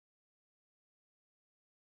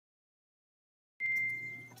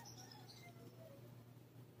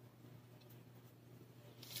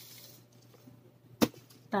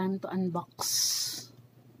time to unbox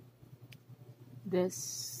this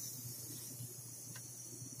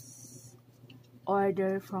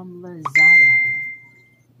order from Lazada.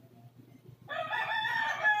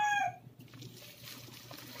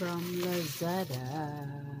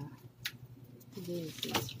 This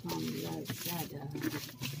is from Lazada.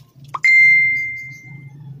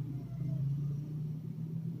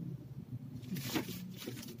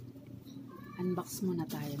 Unbox muna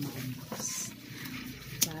tayo, mag-unbox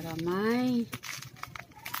para may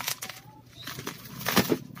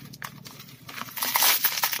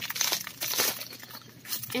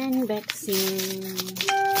unboxing.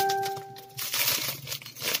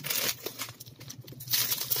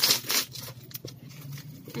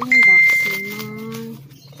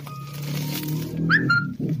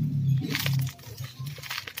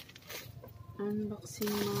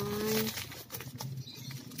 Unboxing my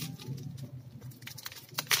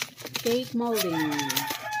cake molding.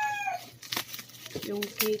 Yung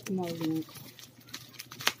cake molding ko.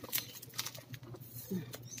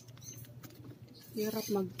 Hirap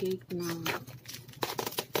mag-cake na.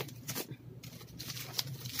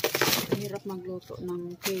 Hirap magluto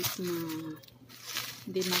ng cake na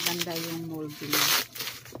hindi maganda yung molding.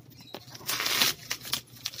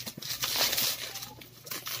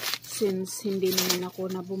 Since hindi naman ako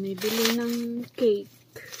na bumibili ng cake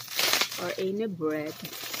or any bread,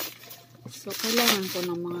 so kailangan ko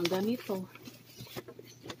ng mga ganito.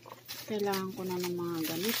 At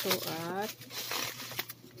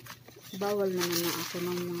bawal naman na ako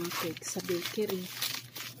ng mga cake sa bakery,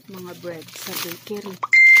 mga bread sa bakery.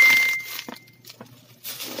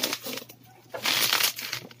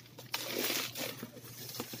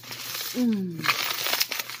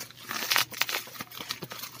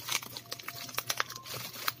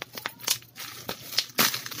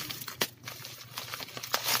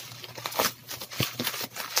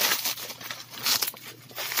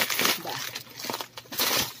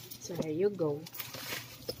 So here you go.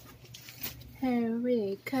 Here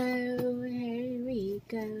we go.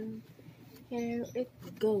 Here it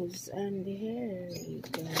goes, and here we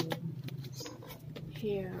go.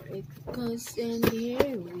 Here it goes, and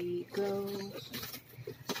here we go.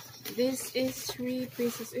 This is 3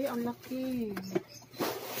 pieces. Eh, ang laki.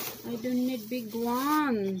 I don't need big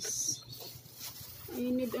ones. I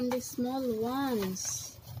need only small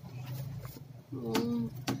ones. Oh,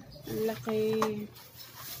 ang laki.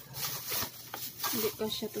 Hindi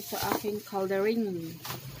kasya to sa aking coloring.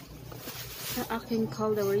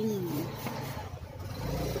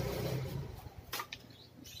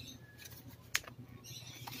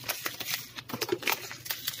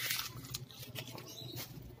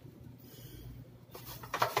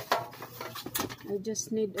 I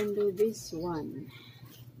just need only this one.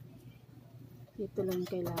 Ito lang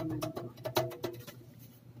kailangan ko.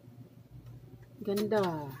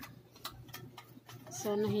 Ganda.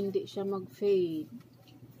 Sana hindi siya mag-fade.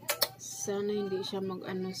 Sana hindi siya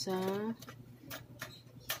mag-ano sa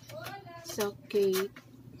cake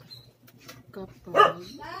kapag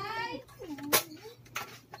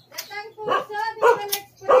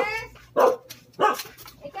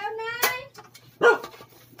ikaw na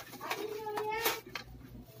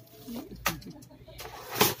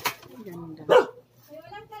ganda.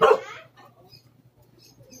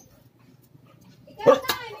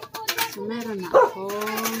 So meron na ako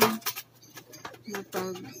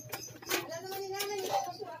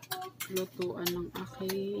napaglutuan ng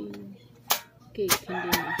aking cake.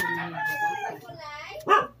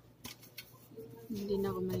 Hindi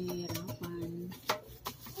na ako mahihirapan.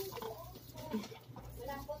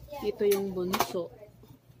 Ito yung bunso.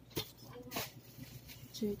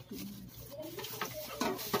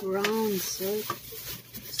 Round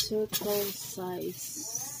circle size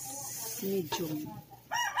medium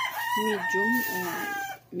or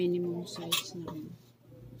minimum size na rin.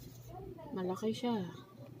 Malaki siya.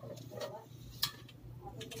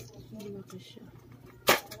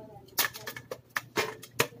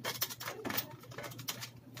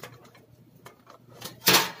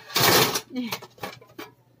 This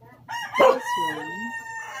one,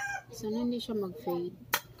 sana hindi siya mag-fade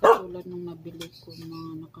katulad nung nabili ko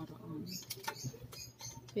mga nakaraan.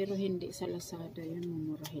 Pero hindi sa Lazada yun,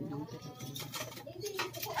 mumurahin lang talaga.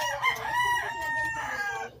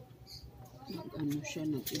 Nag-ano siya,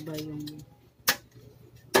 nag-iba yung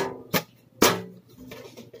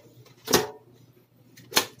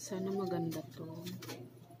sana maganda to.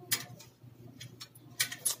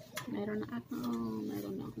 Meron na akong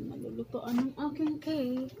malulutuan ng aking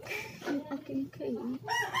cake.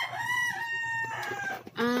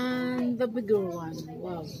 And the bigger one.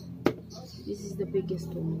 Wow. This is the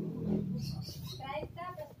biggest one.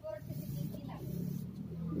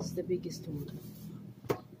 It's the biggest one.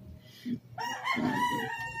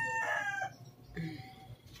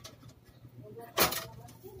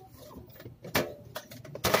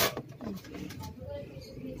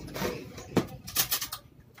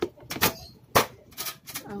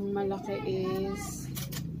 Ang malaki is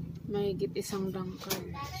mahigit isang dangkal.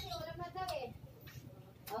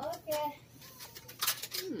 Okay.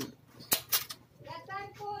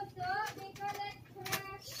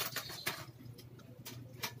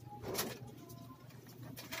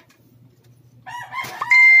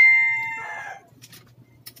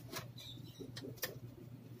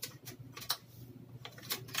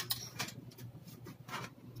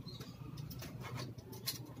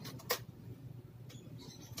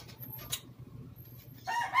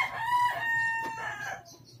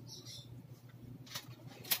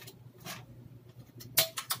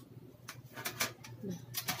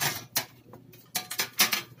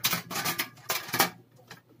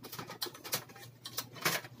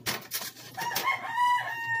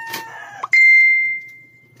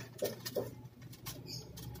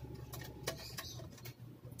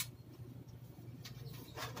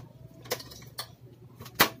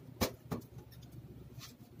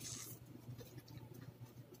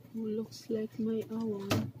 Looks like may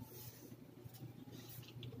awan.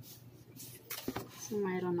 So,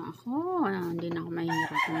 mayroon na ako. Hindi na ako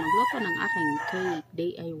mahihirap magluto ng aking cake.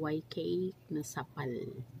 DIY cake na sapal.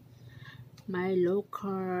 My low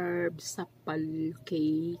carb sapal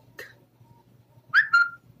cake.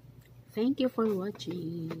 Thank you for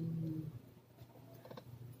watching.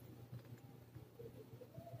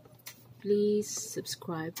 Please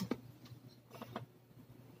subscribe,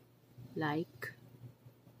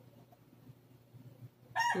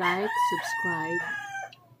 subscribe,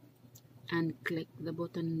 and click the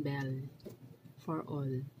button bell for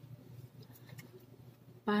all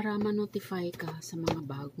para ma-notify ka sa mga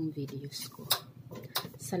bagong videos ko.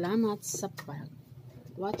 Salamat sa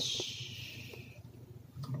pag-watch.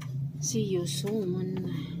 See you soon.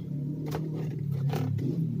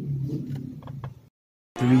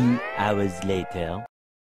 3 hours later.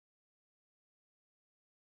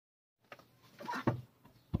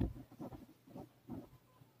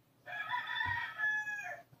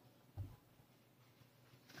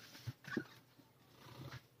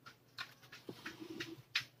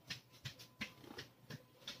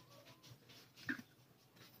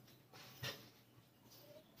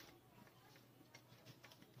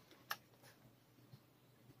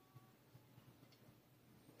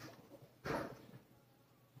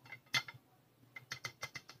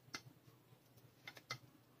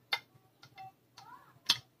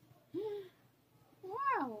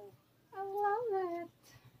 Wow, I love it.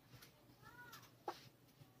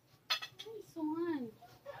 Nice one.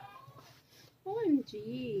 OMG.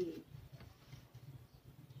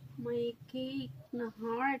 My cake na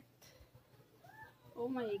heart. Oh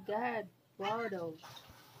my God. Proud of.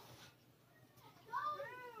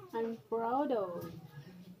 I'm proud of.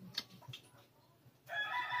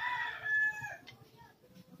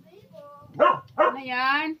 Ano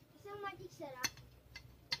yan? Isang magic sarap.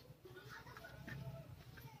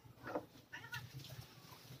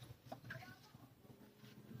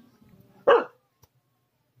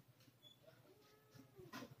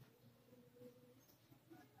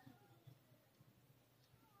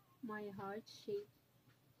 My heart-shaped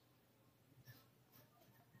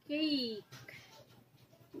cake.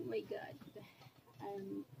 Oh my God.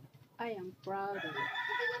 I am proud of it.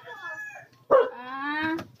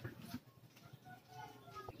 Ah.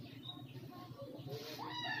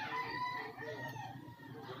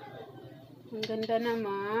 Ang ganda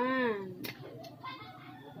naman.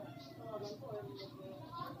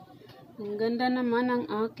 Ang ganda naman ang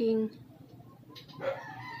aking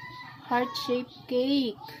heart-shaped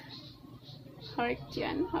cake. Heart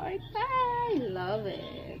yan, heart. I love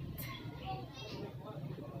it.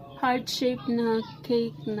 Heart-shaped na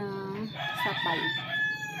cake na sapal.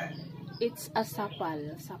 It's a sapal.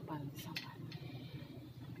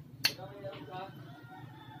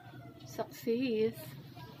 Success.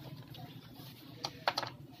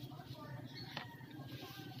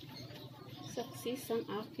 Success ang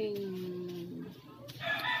aking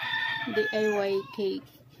DIY cake.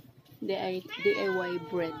 DIY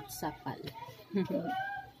bread sapal.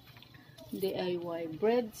 DIY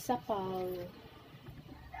bread sapal.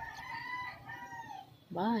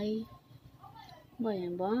 Bye.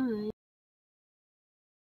 Bye.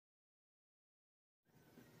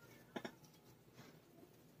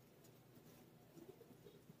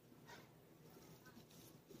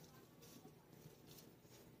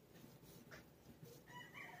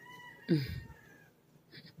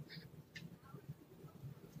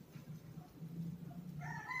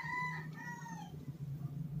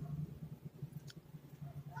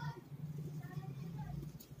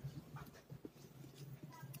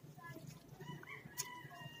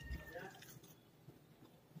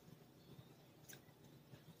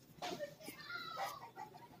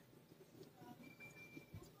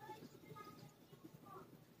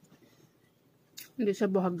 Hindi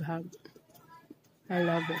siya buhaghag. I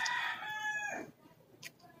love it.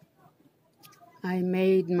 I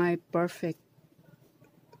made my perfect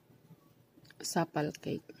sapal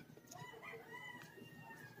cake.